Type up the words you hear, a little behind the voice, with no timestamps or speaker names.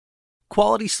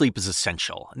Quality sleep is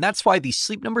essential, and that's why the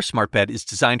Sleep Number Smart Bed is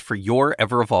designed for your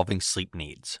ever-evolving sleep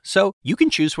needs. So you can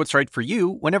choose what's right for you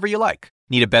whenever you like.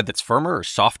 Need a bed that's firmer or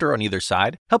softer on either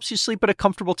side? Helps you sleep at a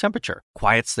comfortable temperature.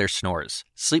 Quiets their snores.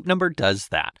 Sleep Number does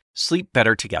that. Sleep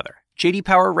better together. J.D.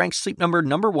 Power ranks Sleep Number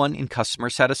 #1 in customer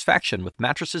satisfaction with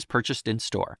mattresses purchased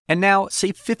in-store. And now,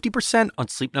 save 50% on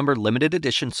Sleep Number limited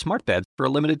edition smart beds for a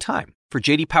limited time. For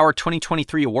J.D. Power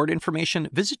 2023 award information,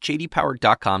 visit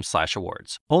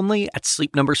jdpower.com/awards. Only at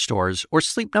Sleep Number stores or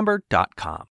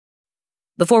sleepnumber.com.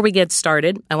 Before we get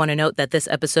started, I want to note that this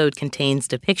episode contains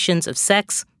depictions of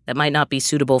sex that might not be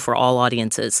suitable for all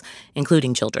audiences,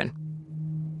 including children.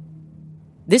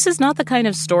 This is not the kind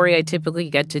of story I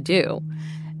typically get to do.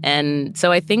 And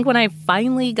so I think when I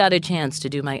finally got a chance to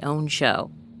do my own show,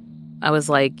 I was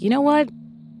like, you know what?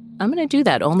 I'm going to do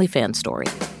that OnlyFans story.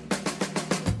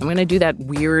 I'm going to do that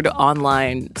weird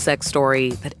online sex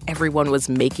story that everyone was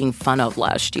making fun of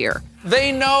last year.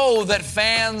 They know that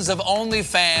fans of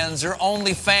OnlyFans are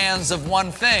only fans of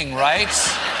one thing, right?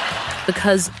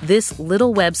 Because this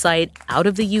little website out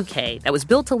of the UK that was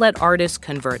built to let artists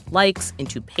convert likes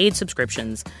into paid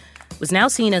subscriptions was now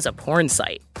seen as a porn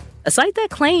site. A site that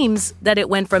claims that it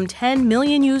went from 10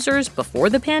 million users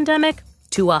before the pandemic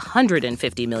to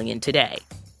 150 million today.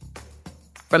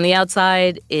 From the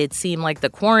outside, it seemed like the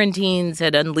quarantines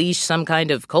had unleashed some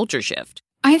kind of culture shift.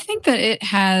 I think that it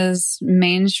has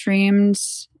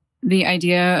mainstreamed the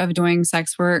idea of doing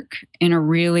sex work in a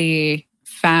really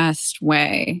fast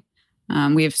way.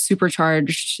 We have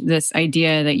supercharged this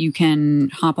idea that you can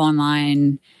hop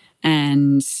online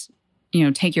and,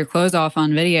 take your clothes off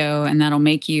on video and that'll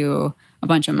make you a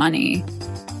bunch of money.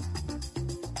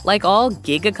 Like all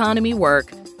gig economy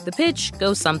work, the pitch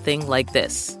goes something like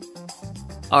this.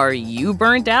 Are you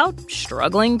burnt out,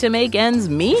 struggling to make ends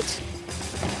meet?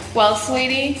 Well,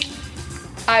 sweetie,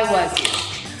 I was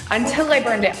until I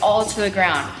burned it all to the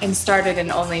ground and started an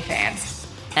OnlyFans.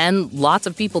 And lots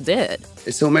of people did.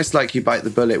 It's almost like you bite the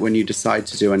bullet when you decide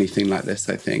to do anything like this,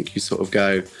 I think. You sort of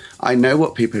go, I know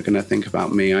what people are going to think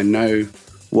about me. I know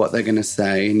what they're going to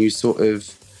say. And you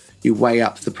weigh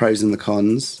up the pros and the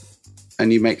cons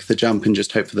and you make the jump and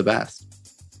just hope for the best.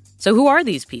 So who are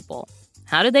these people?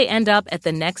 How did they end up at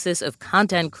the nexus of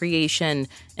content creation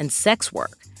and sex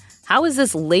work? How has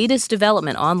this latest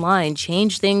development online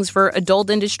changed things for adult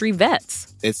industry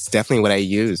vets? It's definitely what I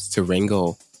use to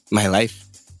wrangle my life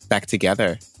back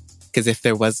together. Because if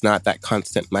there was not that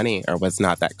constant money or was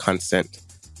not that constant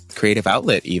creative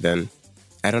outlet even,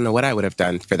 I don't know what I would have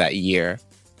done for that year.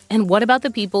 And what about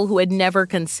the people who had never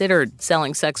considered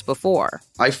selling sex before?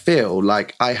 I feel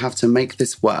like I have to make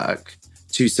this work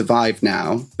to survive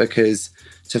now, because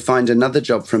to find another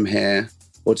job from here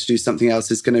or to do something else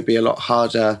is going to be a lot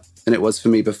harder than it was for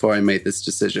me before I made this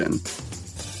decision.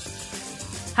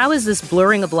 How is this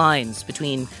blurring of lines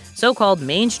between so-called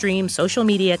mainstream social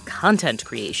media content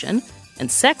creation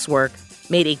and sex work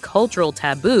made a cultural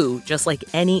taboo just like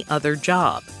any other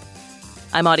job?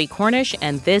 I'm Audie Cornish,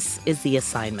 and this is The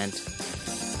Assignment.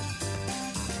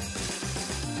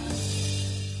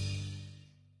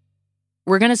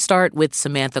 We're going to start with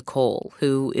Samantha Cole,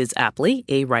 who is aptly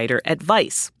a writer at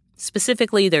Vice,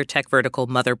 specifically their tech vertical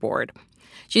Motherboard.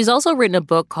 She's also written a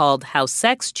book called How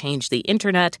Sex Changed the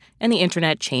Internet and the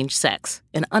Internet Changed Sex,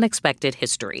 An Unexpected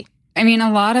History. I mean,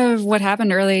 a lot of what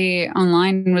happened early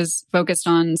online was focused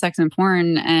on sex and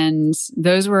porn, and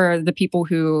those were the people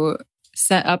who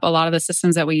set up a lot of the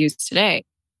systems that we use today.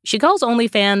 She calls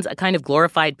OnlyFans a kind of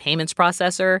glorified payments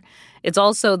processor. It's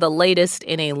also the latest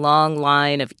in a long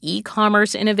line of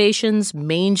e-commerce innovations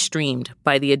mainstreamed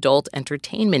by the adult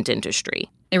entertainment industry.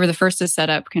 They were the first to set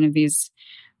up kind of these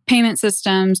payment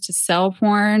systems to sell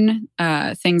porn,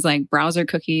 things like browser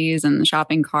cookies and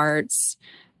shopping carts,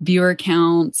 viewer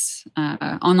counts,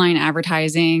 online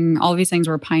advertising. All of these things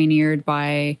were pioneered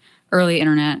by early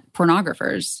internet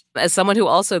pornographers. As someone who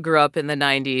also grew up in the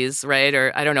 90s, right?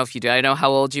 Or I don't know if you do. I know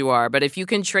how old you are. But if you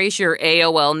can trace your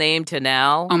AOL name to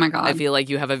now, oh my God, I feel like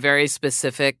you have a very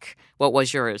specific, what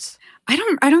was yours? I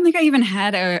don't think I even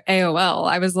had a AOL.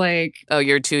 I was like, oh,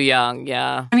 you're too young.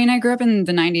 Yeah. I mean, I grew up in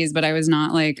the 90s, but I was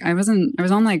not like, I was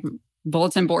on like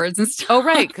bulletin boards and stuff. Oh,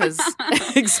 right. Because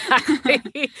exactly.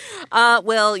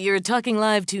 Well, you're talking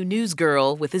live to News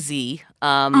Girl with a Z.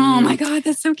 Oh my God,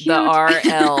 that's so cute. The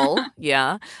RL.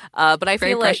 Yeah. But I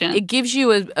feel like prescient. it gives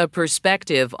you a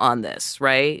perspective on this,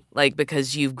 right? Like,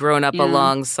 because you've grown up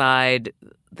alongside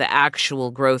the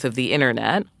actual growth of the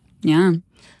internet. Yeah.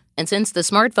 And since the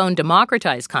smartphone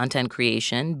democratized content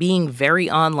creation, being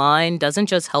very online doesn't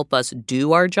just help us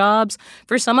do our jobs.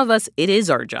 For some of us, it is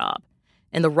our job.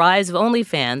 And the rise of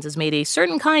OnlyFans has made a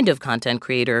certain kind of content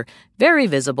creator very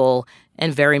visible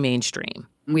and very mainstream.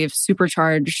 We have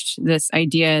supercharged this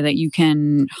idea that you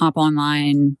can hop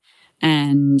online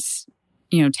and,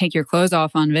 take your clothes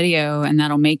off on video and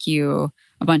that'll make you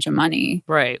a bunch of money.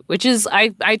 Right. Which is,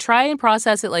 I try and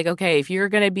process it like, okay, if you're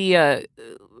going to be a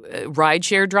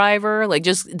rideshare driver, like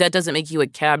just that doesn't make you a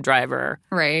cab driver.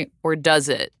 Right. Or does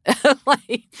it?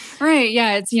 Right.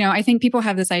 Yeah. It's, I think people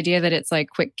have this idea that it's like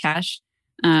quick cash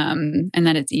and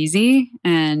that it's easy.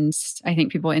 And I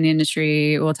think people in the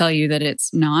industry will tell you that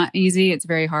it's not easy. It's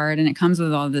very hard. And it comes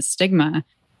with all this stigma.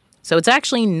 So it's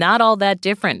actually not all that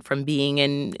different from being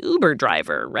an Uber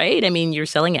driver, right? I mean, you're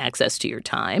selling access to your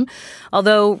time,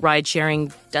 although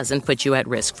ride-sharing doesn't put you at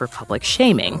risk for public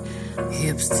shaming.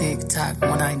 Hips tick-tock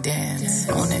when I dance.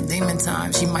 On that demon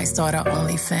time, she might start her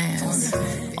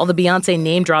OnlyFans. All the Beyoncé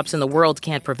name drops in the world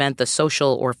can't prevent the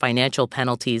social or financial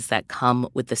penalties that come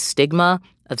with the stigma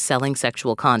of selling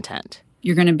sexual content.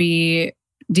 You're going to be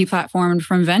deplatformed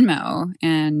from Venmo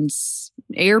and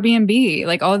Airbnb,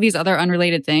 like all of these other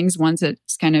unrelated things. Once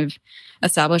it's kind of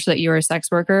established that you're a sex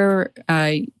worker,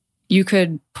 you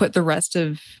could put the rest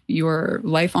of your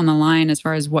life on the line as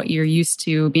far as what you're used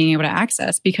to being able to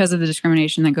access because of the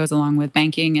discrimination that goes along with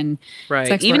banking and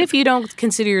sex Even work. if you don't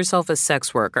consider yourself a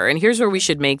sex worker. And here's where we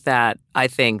should make that, I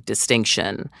think,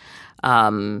 distinction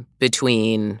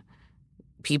between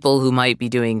people who might be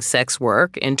doing sex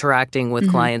work, interacting with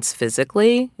clients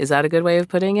physically. Is that a good way of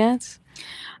putting it?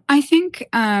 I think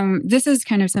this is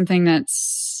kind of something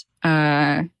that's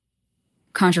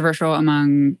controversial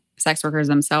among sex workers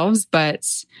themselves, but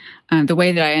the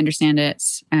way that I understand it,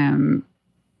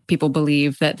 people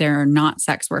believe that they're not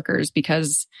sex workers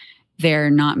because they're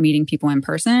not meeting people in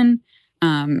person.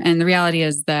 And the reality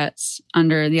is that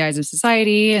under the eyes of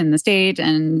society and the state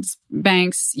and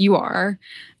banks, you are.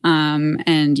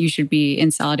 And you should be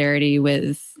in solidarity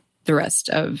with the rest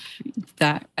of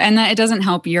that. And that it doesn't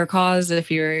help your cause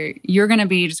if you're going to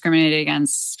be discriminated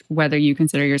against whether you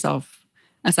consider yourself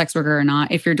a sex worker or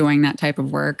not. If you're doing that type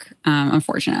of work,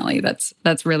 unfortunately,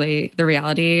 that's really the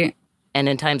reality. And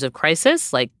in times of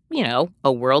crisis, like,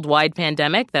 a worldwide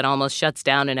pandemic that almost shuts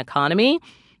down an economy,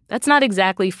 that's not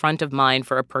exactly front of mind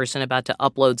for a person about to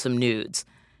upload some nudes.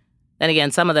 Then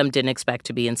again, some of them didn't expect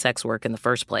to be in sex work in the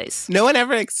first place. No one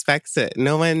ever expects it.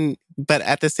 No one, but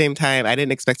at the same time, I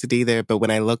didn't expect it either. But when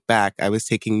I look back, I was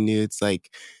taking nudes like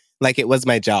it was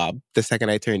my job the second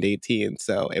I turned 18.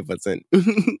 So it wasn't,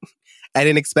 I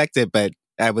didn't expect it, but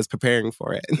I was preparing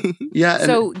for it. Yeah.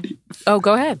 So,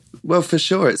 go ahead. Well, for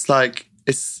sure.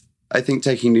 I think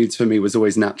taking nudes for me was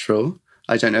always natural.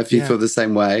 I don't know if you feel the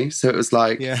same way. So it was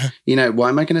like, why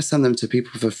am I going to send them to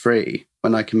people for free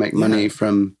when I can make money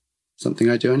from something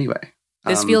I do anyway?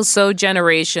 This feels so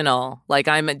generational. Like,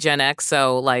 I'm at Gen X,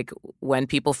 so like when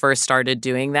people first started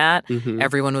doing that,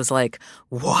 everyone was like,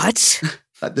 what?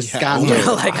 Like the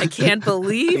scandal. Like, I can't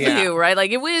believe you, right?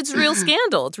 Like, it's real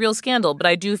scandal. It's real scandal. But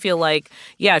I do feel like,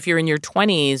 if you're in your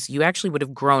 20s, you actually would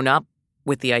have grown up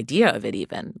with the idea of it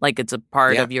even. Like, it's a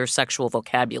part of your sexual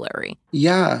vocabulary.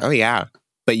 Yeah. Oh, yeah.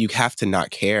 But you have to not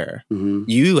care.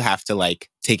 You have to,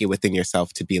 take it within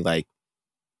yourself to be like,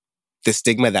 the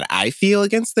stigma that I feel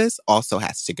against this also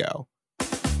has to go.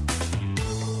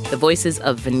 The voices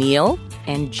of Vanille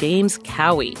and James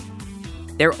Cowie.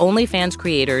 They're OnlyFans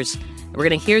creators. And we're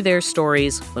going to hear their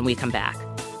stories when we come back.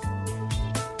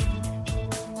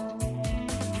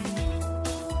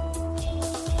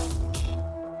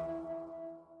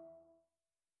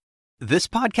 This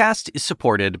podcast is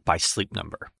supported by Sleep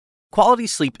Number. Quality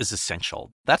sleep is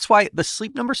essential. That's why the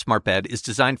Sleep Number Smart Bed is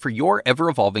designed for your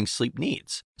ever-evolving sleep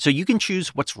needs, so you can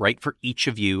choose what's right for each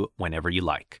of you whenever you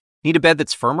like. Need a bed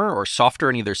that's firmer or softer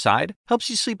on either side? Helps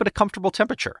you sleep at a comfortable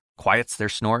temperature. Quiets their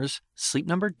snores? Sleep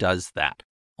Number does that.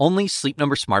 Only Sleep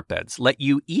Number Smart Beds let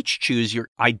you each choose your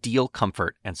ideal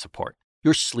comfort and support,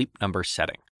 your Sleep Number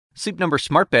setting. Sleep Number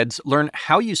Smart Beds learn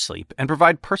how you sleep and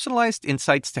provide personalized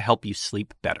insights to help you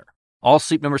sleep better. All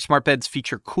Sleep Number Smart Beds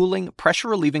feature cooling,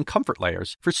 pressure-relieving comfort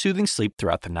layers for soothing sleep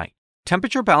throughout the night.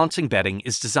 Temperature-balancing bedding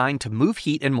is designed to move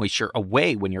heat and moisture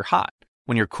away when you're hot.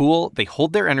 When you're cool, they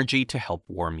hold their energy to help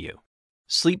warm you.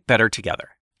 Sleep better together.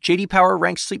 J.D. Power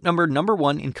ranks Sleep Number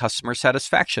 #1 in customer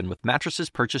satisfaction with mattresses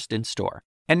purchased in-store.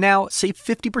 And now, save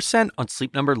 50% on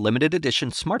Sleep Number limited edition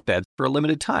smart beds for a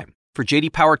limited time. For J.D.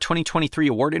 Power 2023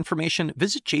 award information,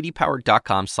 visit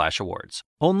jdpower.com/awards.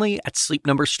 Only at Sleep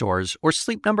Number stores or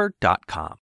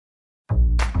sleepnumber.com.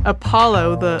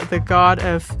 Apollo, the god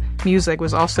of music,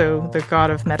 was also the god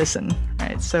of medicine, right?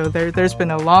 it. So there's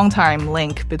been a long time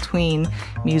link between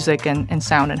music and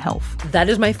sound and health. That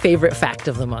is my favorite fact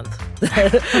of the month.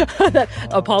 That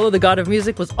Apollo, the god of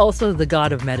music, was also the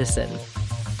god of medicine.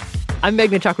 I'm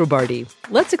Meghna Chakrabarti.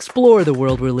 Let's explore the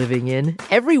world we're living in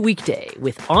every weekday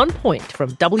with On Point from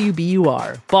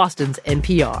WBUR, Boston's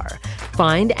NPR.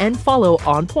 Find and follow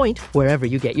On Point wherever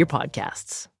you get your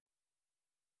podcasts.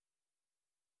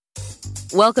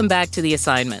 Welcome back to The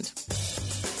Assignment.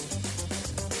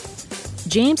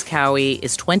 James Cowie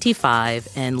is 25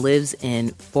 and lives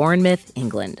in Bournemouth,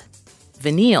 England.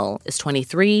 Vanille is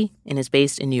 23 and is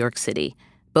based in New York City.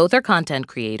 Both are content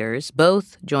creators.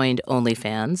 Both joined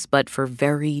OnlyFans, but for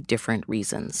very different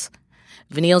reasons.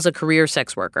 Vanille's a career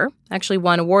sex worker, actually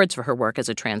won awards for her work as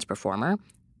a trans performer.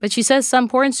 But she says some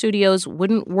porn studios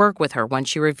wouldn't work with her once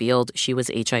she revealed she was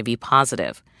HIV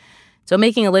positive. So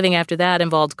making a living after that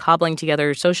involved cobbling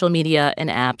together social media and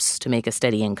apps to make a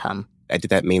steady income. I did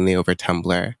that mainly over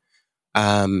Tumblr.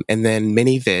 And then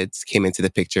ManyVids came into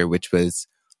the picture, which was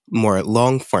more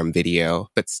long-form video,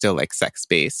 but still like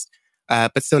sex-based.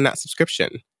 But still not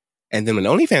subscription. And then when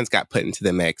OnlyFans got put into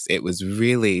the mix, it was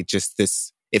really just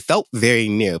this, it felt very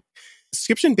new.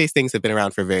 Subscription-based things have been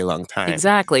around for a very long time.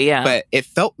 Exactly, yeah. But it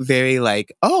felt very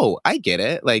like, oh, I get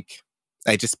it. Like,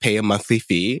 I just pay a monthly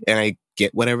fee and I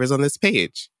get whatever's on this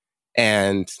page.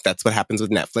 And that's what happens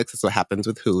with Netflix. That's what happens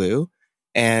with Hulu.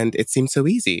 And it seemed so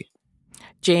easy.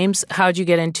 James, how'd you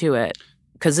get into it?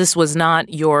 Because this was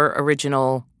not your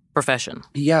original profession.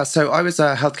 Yeah, so I was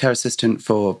a healthcare assistant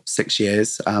for 6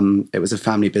 years. It was a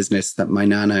family business that my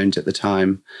nan owned at the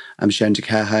time. She owned a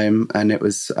care home and it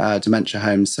was a dementia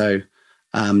home. So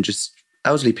just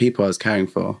elderly people I was caring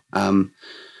for.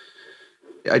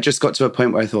 I just got to a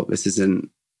point where I thought this isn't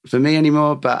for me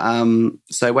anymore. But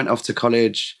so I went off to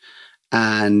college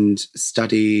and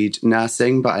studied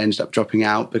nursing, but I ended up dropping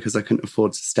out because I couldn't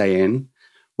afford to stay in.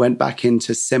 Went back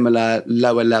into similar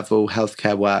lower level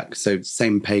healthcare work, so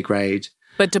same pay grade.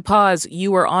 But to pause,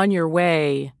 you were on your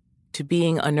way to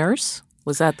being a nurse?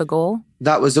 Was that the goal?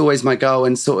 That was always my goal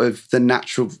and sort of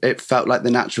it felt like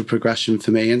the natural progression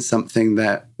for me and something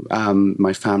that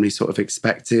my family sort of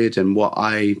expected and what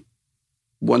I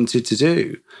wanted to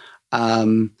do.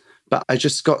 But I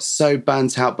just got so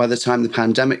burnt out by the time the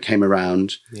pandemic came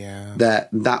around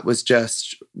that was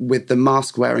just with the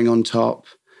mask wearing on top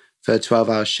for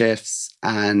 12-hour shifts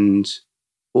and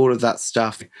all of that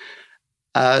stuff.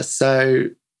 So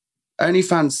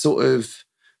OnlyFans sort of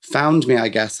found me, I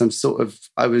guess.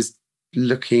 I was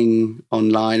looking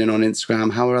online and on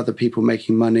Instagram, how are other people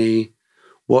making money?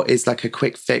 What is like a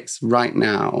quick fix right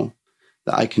now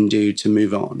that I can do to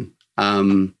move on?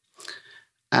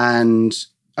 And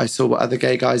I saw what other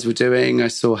gay guys were doing. I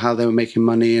saw how they were making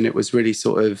money, and it was really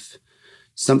sort of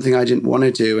something I didn't want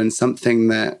to do and something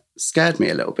that scared me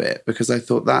a little bit because I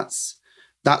thought that's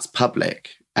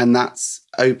public and that's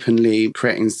openly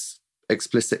creating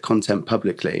explicit content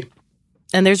publicly.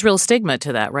 And there's real stigma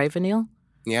to that, right, Vanille?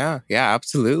 Yeah,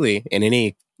 absolutely. In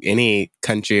any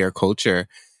country or culture,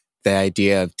 the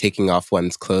idea of taking off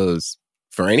one's clothes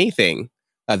for anything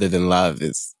other than love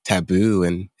is taboo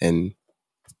and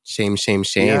shame.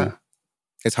 Yeah.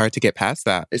 It's hard to get past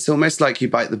that. It's almost like you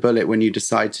bite the bullet when you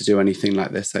decide to do anything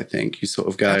like this, I think. You sort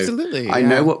of go, absolutely, I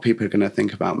know what people are going to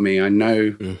think about me. I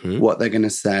know what they're going to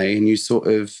say. And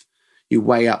you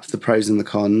weigh up the pros and the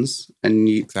cons and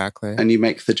you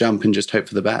make the jump and just hope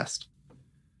for the best.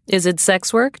 Is it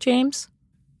sex work, James?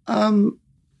 I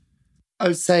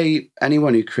would say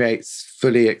anyone who creates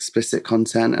fully explicit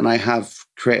content, and I have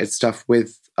created stuff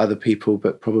with other people,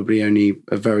 but probably only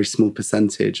a very small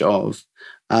percentage of.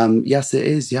 Yes, it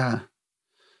is, yeah.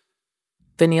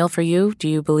 Vanille, for you, do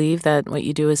you believe that what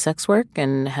you do is sex work?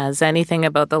 And has anything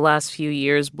about the last few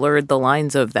years blurred the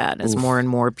lines of that as more and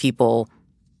more people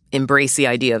embrace the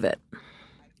idea of it?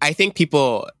 I think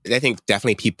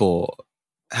definitely people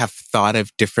have thought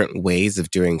of different ways of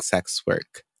doing sex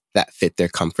work that fit their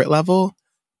comfort level.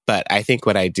 But I think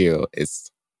what I do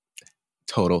is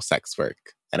total sex work.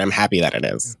 And I'm happy that it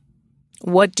is.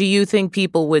 What do you think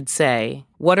people would say?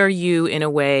 What are you, in a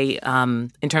way,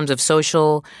 in terms of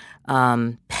social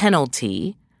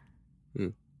penalty?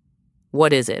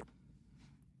 What is it?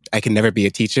 I can never be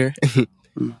a teacher.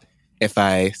 If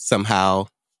I somehow,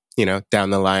 down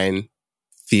the line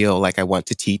feel like I want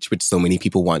to teach, which so many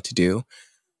people want to do,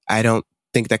 I don't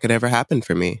think that could ever happen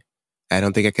for me. I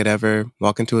don't think I could ever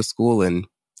walk into a school and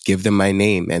give them my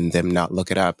name and them not look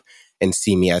it up and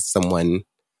see me as someone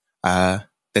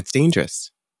that's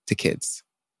dangerous to kids.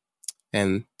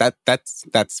 And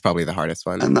that's probably the hardest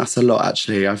one. And that's a lot,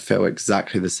 actually. I feel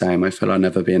exactly the same. I feel I'll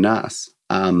never be a nurse.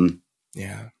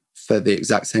 for the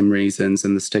exact same reasons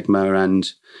and the stigma.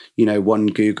 And, you know, one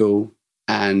Google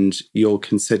and you're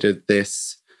considered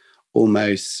this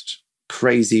almost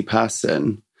crazy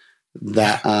person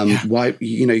that why,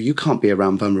 you know, you can't be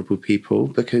around vulnerable people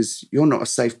because you're not a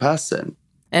safe person.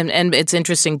 And it's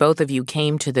interesting, both of you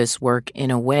came to this work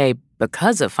in a way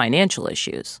because of financial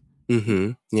issues.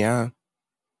 Mm-hmm. Yeah.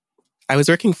 I was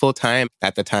working full time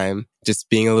at the time, just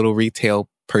being a little retail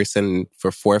person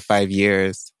for 4 or 5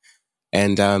 years.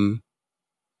 And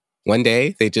one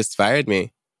day they just fired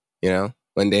me, you know,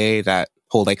 one day that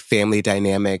whole like family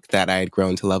dynamic that I had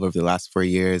grown to love over the last 4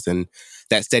 years and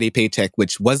that steady paycheck,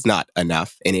 which was not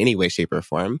enough in any way, shape or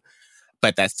form,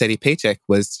 but that steady paycheck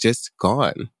was just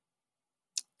gone.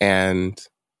 And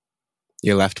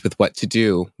you're left with what to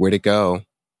do, where to go.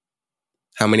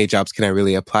 How many jobs can I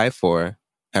really apply for?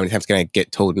 How many times can I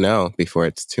get told no before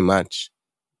it's too much?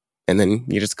 And then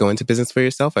you just go into business for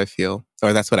yourself, I feel.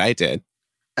 Or that's what I did.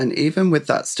 And even with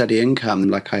that steady income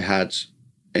like I had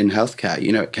in healthcare,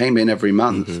 you know, it came in every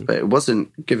month, but it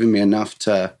wasn't giving me enough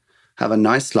to have a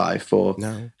nice life or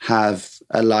have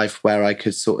a life where I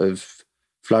could sort of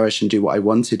flourish and do what I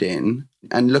wanted in.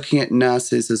 And looking at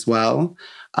nurses as well,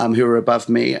 who were above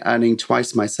me, earning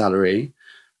twice my salary,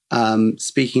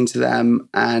 speaking to them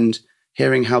and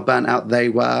hearing how burnt out they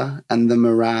were and the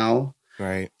morale.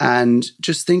 Right. And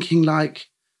just thinking like,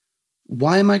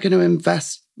 why am I going to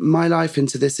invest my life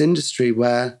into this industry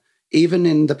where even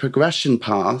in the progression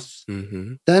path,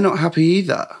 they're not happy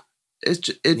either?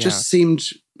 It just seemed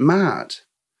mad.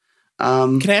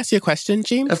 Can I ask you a question,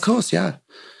 James? Of course, yeah.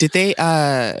 Did they,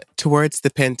 towards the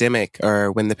pandemic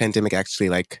or when the pandemic actually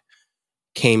like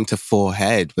came to full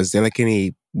head, was there like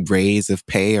any raise of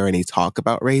pay or any talk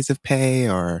about raise of pay,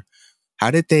 or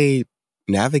how did they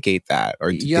navigate that?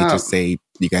 Or did they just say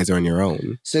you guys are on your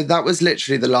own? So that was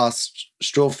literally the last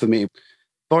straw for me.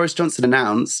 Boris Johnson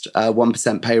announced a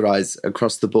 1% pay rise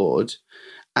across the board,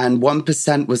 and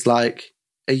 1% was like,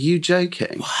 are you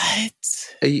joking? What?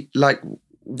 Are you, like,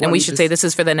 and we should say this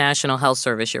is for the National Health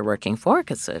Service you're working for,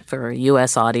 because for a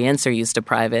U.S. audience, they're used to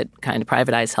privatize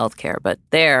healthcare. But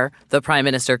there, the Prime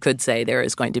Minister could say there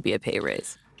is going to be a pay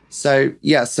raise. So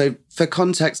for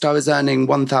context, I was earning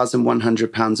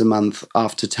 £1,100 a month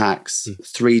after tax,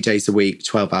 3 days a week,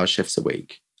 12-hour shifts a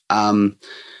week.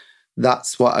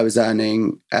 That's what I was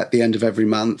earning at the end of every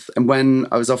month. And when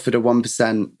I was offered a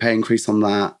 1% pay increase on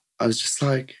that, I was just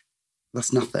like,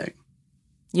 that's nothing.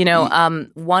 You know,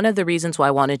 one of the reasons why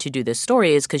I wanted to do this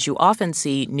story is because you often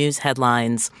see news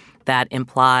headlines that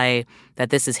imply that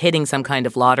this is hitting some kind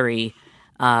of lottery,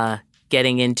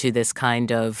 getting into this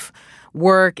kind of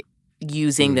work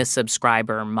using this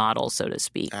subscriber model, so to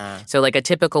speak. So like a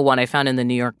typical one I found in the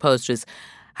New York Post was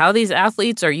how these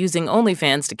athletes are using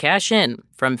OnlyFans to cash in,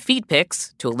 from feet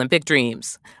pics to Olympic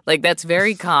dreams. Like, that's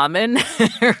very common,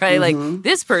 right? Like,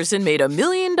 this person made $1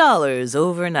 million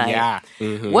overnight. Yeah.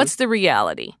 What's the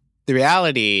reality? The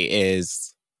reality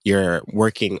is you're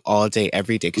working all day,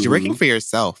 every day, because you're working for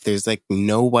yourself. There's like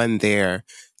no one there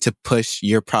to push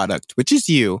your product, which is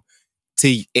you,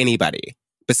 to anybody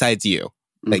besides you.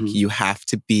 Like, you have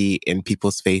to be in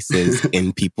people's faces,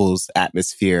 in people's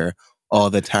atmosphere all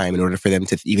the time in order for them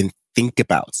to even think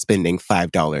about spending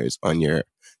 $5 on your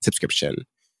subscription.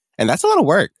 And that's a lot of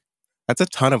work. That's a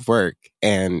ton of work.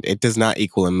 And it does not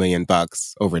equal $1 million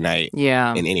overnight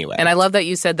in any way. And I love that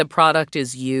you said the product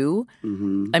is you.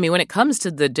 I mean, when it comes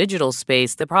to the digital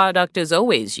space, the product is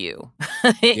always you.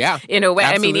 In a way.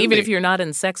 Absolutely. I mean, even if you're not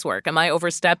in sex work. Am I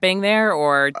overstepping there,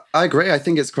 or? I agree. I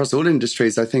think it's across all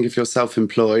industries. I think if you're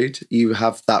self-employed, you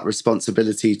have that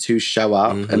responsibility to show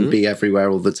up and be everywhere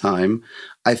all the time.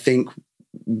 I think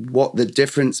what the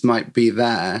difference might be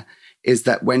there is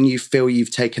that when you feel you've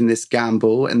taken this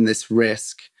gamble and this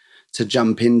risk to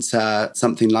jump into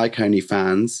something like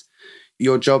OnlyFans,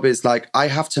 your job is like, I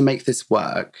have to make this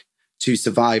work to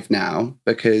survive now,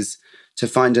 because to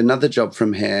find another job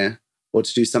from here or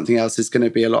to do something else is going to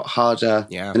be a lot harder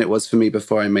than it was for me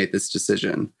before I made this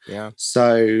decision.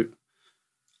 So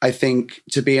I think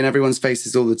to be in everyone's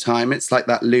faces all the time, it's like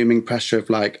that looming pressure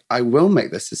of like, I will make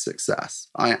this a success.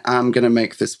 I am going to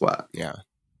make this work.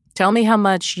 Tell me how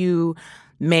much you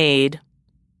made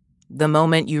the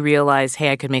moment you realized, hey,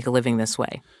 I could make a living this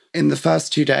way. In the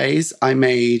first 2 days, I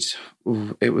made,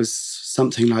 it was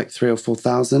something like 3,000 or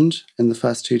 4,000 in the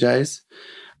first 2 days.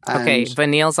 And okay,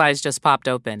 Vanille's eyes just popped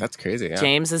open. That's crazy, yeah.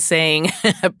 James is saying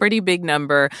a pretty big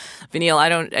number. Vanille,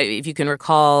 if you can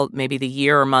recall maybe the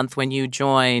year or month when you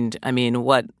joined, I mean,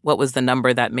 what was the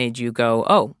number that made you go,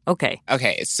 oh, okay.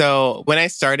 Okay, so when I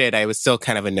started, I was still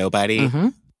kind of a nobody.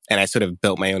 And I sort of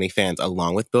built my OnlyFans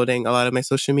along with building a lot of my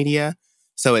social media.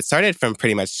 So it started from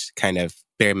pretty much kind of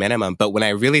bare minimum. But when I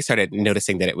really started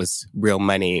noticing that it was real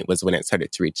money was when it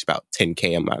started to reach about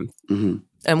 $10K a month. Mm-hmm.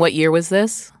 And what year was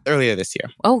this? Earlier this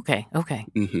year. Oh, okay.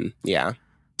 Mm-hmm. Yeah.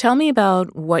 Tell me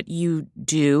about what you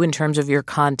do in terms of your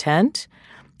content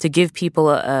to give people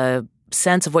a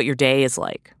sense of what your day is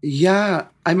like. Yeah.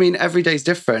 I mean, every day's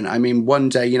different. I mean, one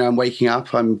day, I'm waking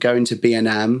up, I'm going to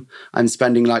B&M, I'm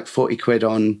spending like 40 quid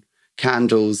on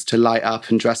candles to light up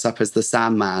and dress up as the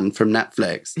Sandman from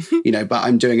Netflix, but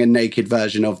I'm doing a naked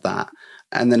version of that.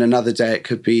 And then another day it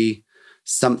could be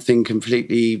something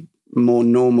completely more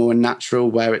normal and natural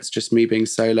where it's just me being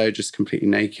solo, just completely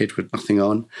naked with nothing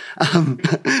on.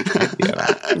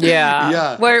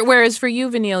 Yeah. Whereas for you,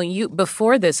 Vanille,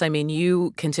 before this, I mean,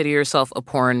 you consider yourself a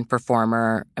porn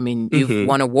performer. I mean, you've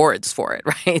won awards for it,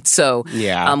 right? So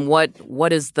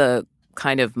what is the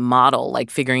kind of model,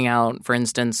 like figuring out, for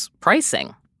instance,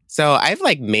 pricing? So I've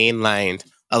like mainlined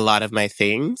a lot of my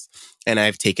things, and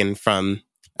I've taken from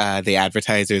the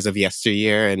advertisers of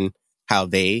yesteryear and how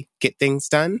they get things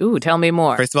done. Ooh, tell me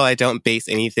more. First of all, I don't price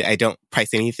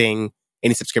anything,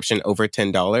 any subscription over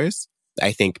 $10.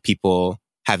 I think people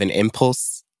have an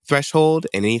impulse threshold,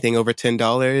 and anything over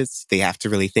 $10, they have to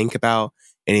really think about.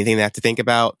 Anything they have to think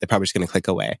about, they're probably just going to click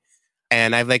away.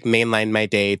 And I've like mainlined my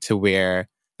day to where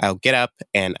I'll get up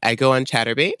and I go on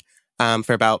Chatterbait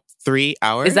for about 3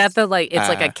 hours. Is that it's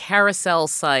like a carousel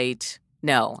site?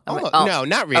 No. No,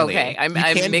 not really. Okay, I'm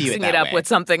mixing it up with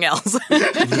something else.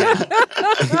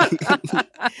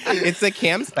 It's a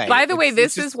cam site. By the way,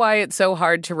 this is why it's so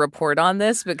hard to report on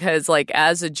this, because like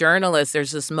as a journalist, there's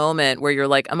this moment where you're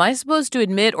like, am I supposed to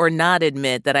admit or not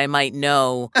admit that I might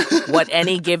know what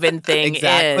any given thing is?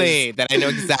 Exactly. That I know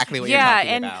exactly what you're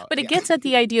talking about. But it gets at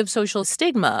the idea of social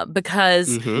stigma,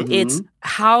 because it's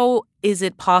how is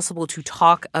it possible to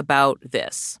talk about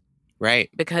this?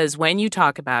 Right. Because when you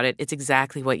talk about it, it's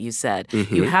exactly what you said.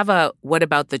 You have a what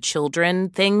about the children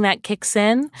thing that kicks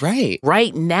in. Right.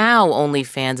 Right now,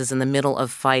 OnlyFans is in the middle of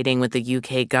fighting with the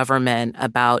UK government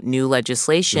about new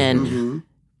legislation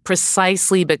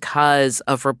precisely because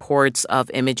of reports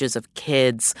of images of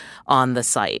kids on the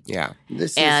site. Yeah.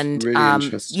 This is really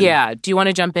interesting. Yeah. Do you want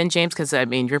to jump in, James? Because, I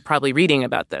mean, you're probably reading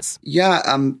about this. Yeah.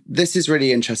 This is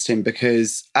really interesting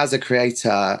because as a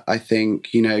creator, I think,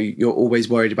 you're always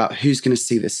worried about who's going to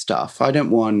see this stuff. I don't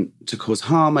want to cause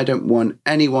harm. I don't want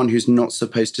anyone who's not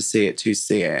supposed to see it to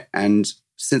see it. And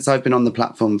since I've been on the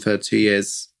platform for 2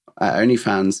 years at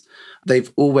OnlyFans,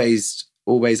 they've always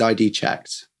ID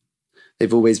checked.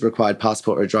 They've always required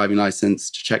passport or a driving license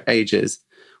to check ages.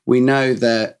 We know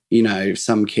that,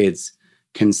 some kids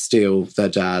can steal their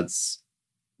dad's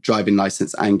driving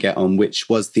license and get on, which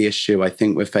was the issue I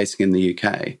think we're facing in the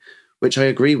UK, which I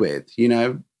agree with.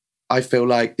 I feel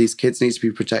like these kids need to be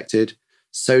protected.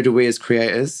 So do we as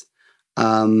creators.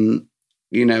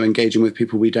 Engaging with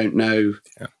people we don't know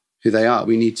who they are.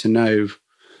 We need to know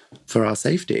for our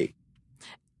safety.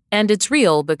 And it's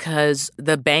real because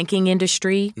the banking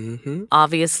industry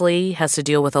obviously has to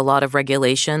deal with a lot of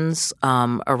regulations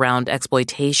around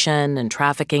exploitation and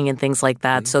trafficking and things like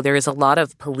that. So there is a lot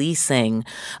of policing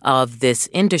of this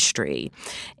industry.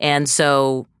 And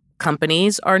so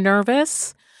companies are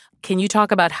nervous. Can you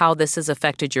talk about how this has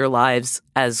affected your lives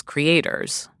as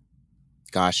creators?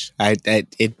 Gosh, I'd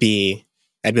be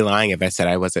lying if I said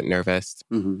I wasn't nervous.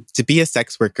 To be a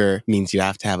sex worker means you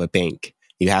have to have a bank.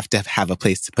 You have to have a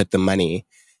place to put the money.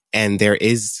 And there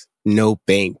is no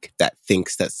bank that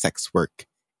thinks that sex work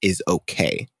is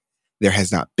okay. There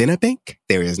has not been a bank.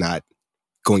 There is not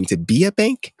going to be a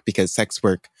bank because sex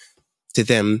work to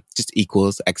them just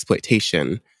equals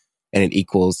exploitation, and it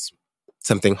equals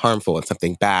something harmful and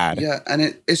something bad. Yeah,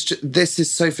 and this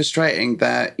is so frustrating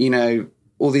that,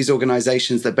 all these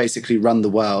organizations that basically run the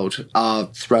world are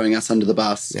throwing us under the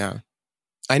bus. Yeah.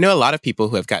 I know a lot of people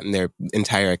who have gotten their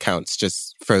entire accounts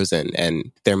just frozen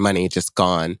and their money just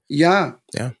gone. Yeah.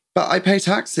 Yeah. But I pay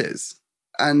taxes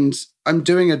and I'm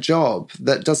doing a job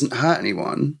that doesn't hurt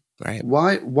anyone. Right.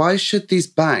 Why should these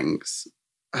banks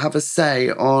have a say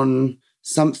on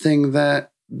something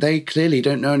that they clearly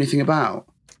don't know anything about?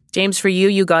 James, for you,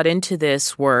 you got into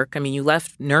this work. I mean, you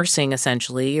left nursing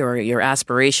essentially, or your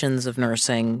aspirations of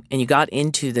nursing, and you got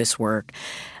into this work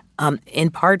in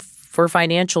part for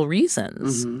financial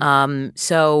reasons.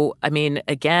 So, I mean,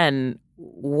 again,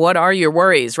 what are your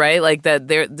worries, right? Like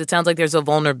that it sounds like there's a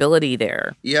vulnerability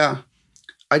there. Yeah.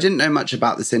 I didn't know much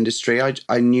about this industry.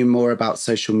 I knew more about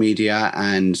social media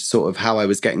and sort of how I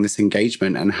was getting this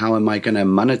engagement and how am I going to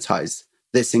monetize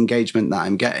this engagement that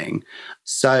I'm getting.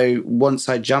 So once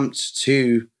I jumped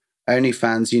to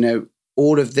OnlyFans,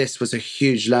 all of this was a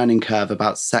huge learning curve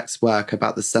about sex work,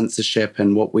 about the censorship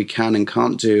and what we can and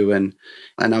can't do. And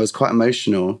I was quite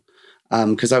emotional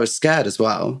because I was scared as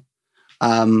well.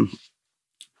 And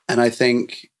I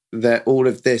think that all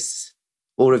of this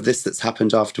that's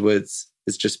happened afterwards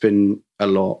has just been a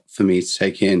lot for me to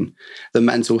take in. The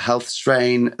mental health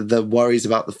strain, the worries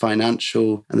about the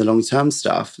financial and the long-term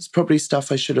stuff, it's probably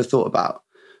stuff I should have thought about,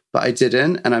 but I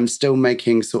didn't. And I'm still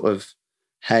making sort of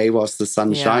hay whilst the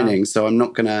sun's shining. So I'm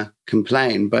not going to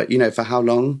complain. But, for how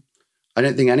long? I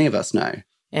don't think any of us know.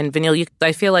 And Vanille,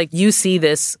 I feel like you see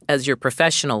this as your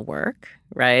professional work,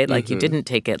 right? Like you didn't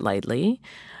take it lightly.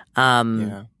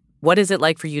 What is it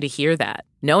like for you to hear that,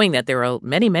 knowing that there are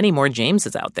many, many more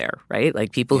Jameses out there, right?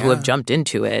 Like people who have jumped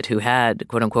into it, who had,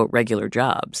 quote unquote, regular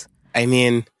jobs. I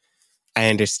mean, I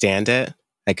understand it.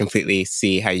 I completely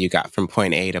see how you got from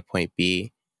point A to point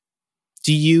B.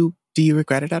 Do you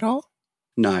regret it at all?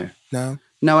 No.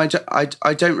 No, I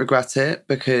don't regret it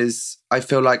because I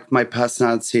feel like my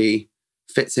personality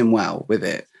fits in well with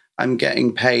it. I'm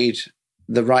getting paid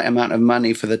the right amount of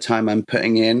money for the time I'm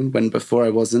putting in when before I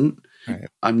wasn't. Right.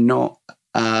 I'm not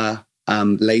a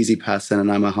lazy person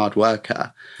and I'm a hard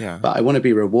worker, but I want to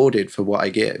be rewarded for what I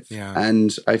give. Yeah.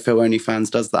 And I feel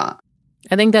OnlyFans does that.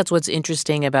 I think that's what's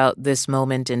interesting about this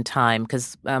moment in time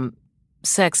because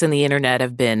sex and the internet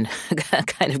have been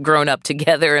kind of grown up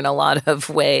together in a lot of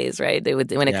ways, right?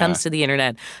 When it comes to the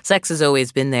internet, sex has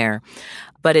always been there.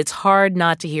 But it's hard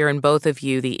not to hear in both of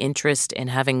you the interest in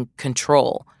having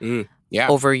control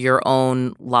over your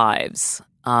own lives.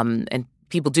 And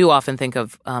people do often think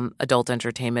of adult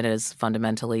entertainment as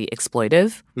fundamentally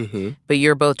exploitive, but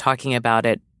you're both talking about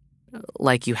it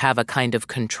like you have a kind of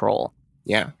control.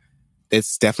 Yeah.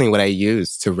 It's definitely what I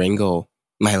use to wrangle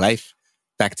my life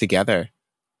back together.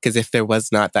 Because if there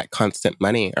was not that constant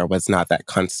money or was not that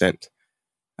constant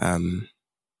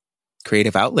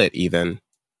creative outlet even,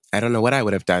 I don't know what I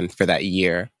would have done for that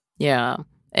year. Yeah.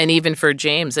 And even for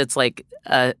James, it's like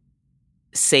a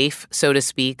safe, so to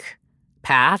speak,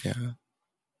 path. Yeah.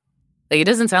 Like, it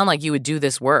doesn't sound like you would do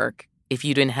this work if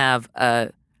you didn't have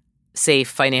a safe,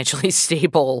 financially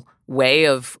stable way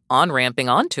of on-ramping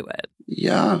onto it.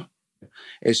 Yeah.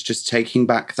 It's just taking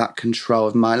back that control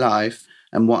of my life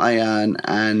and what I earn.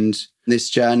 And this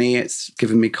journey, it's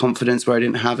given me confidence where I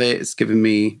didn't have it. It's given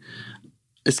me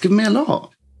a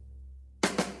lot.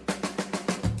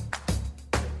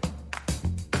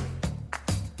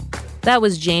 That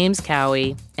was James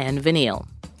Cowie and Vanille,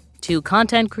 two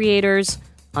content creators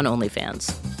on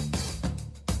OnlyFans.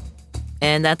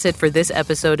 And that's it for this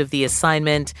episode of The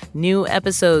Assignment. New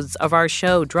episodes of our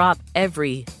show drop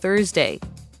every Thursday.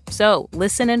 So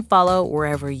listen and follow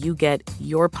wherever you get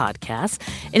your podcasts.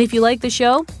 And if you like the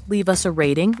show, leave us a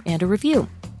rating and a review.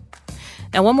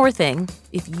 Now, one more thing.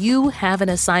 If you have an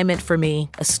assignment for me,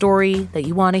 a story that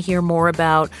you want to hear more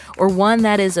about, or one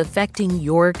that is affecting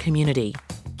your community,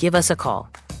 give us a call.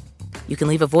 You can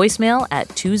leave a voicemail at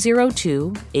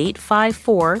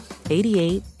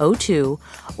 202-854-8802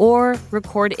 or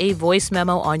record a voice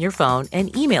memo on your phone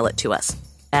and email it to us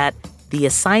at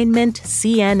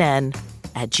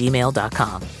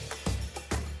theassignmentcnn@gmail.com.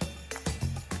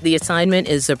 The Assignment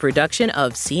is a production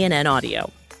of CNN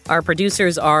Audio. Our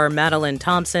producers are Madeline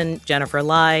Thompson, Jennifer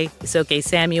Lai, Isoke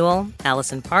Samuel,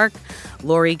 Allison Park,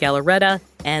 Lori Galaretta,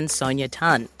 and Sonia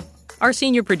Tun. Our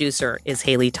senior producer is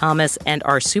Haley Thomas, and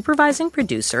our supervising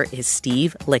producer is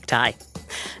Steve Lichtai.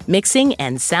 Mixing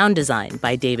and sound design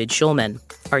by David Schulman.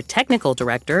 Our technical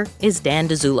director is Dan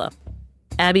DeZula.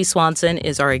 Abby Swanson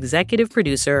is our executive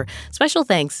producer. Special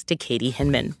thanks to Katie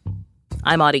Hinman.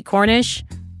 I'm Audie Cornish,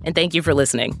 and thank you for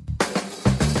listening.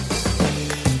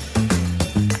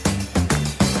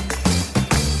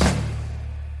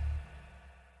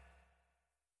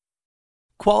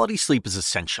 Quality sleep is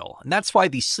essential, and that's why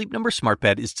the Sleep Number Smart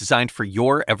Bed is designed for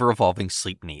your ever-evolving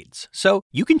sleep needs. So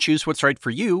you can choose what's right for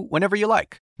you whenever you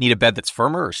like. Need a bed that's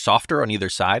firmer or softer on either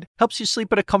side? Helps you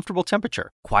sleep at a comfortable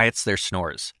temperature. Quiets their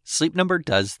snores. Sleep Number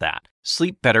does that.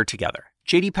 Sleep better together.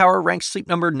 J.D. Power ranks Sleep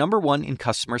Number number 1 in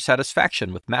customer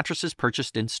satisfaction with mattresses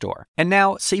purchased in-store. And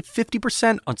now, save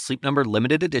 50% on Sleep Number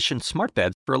limited edition smart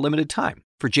beds for a limited time.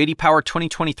 For J.D. Power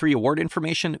 2023 award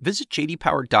information, visit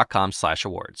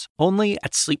jdpower.com/awards. Only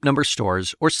at Sleep Number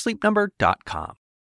stores or sleepnumber.com.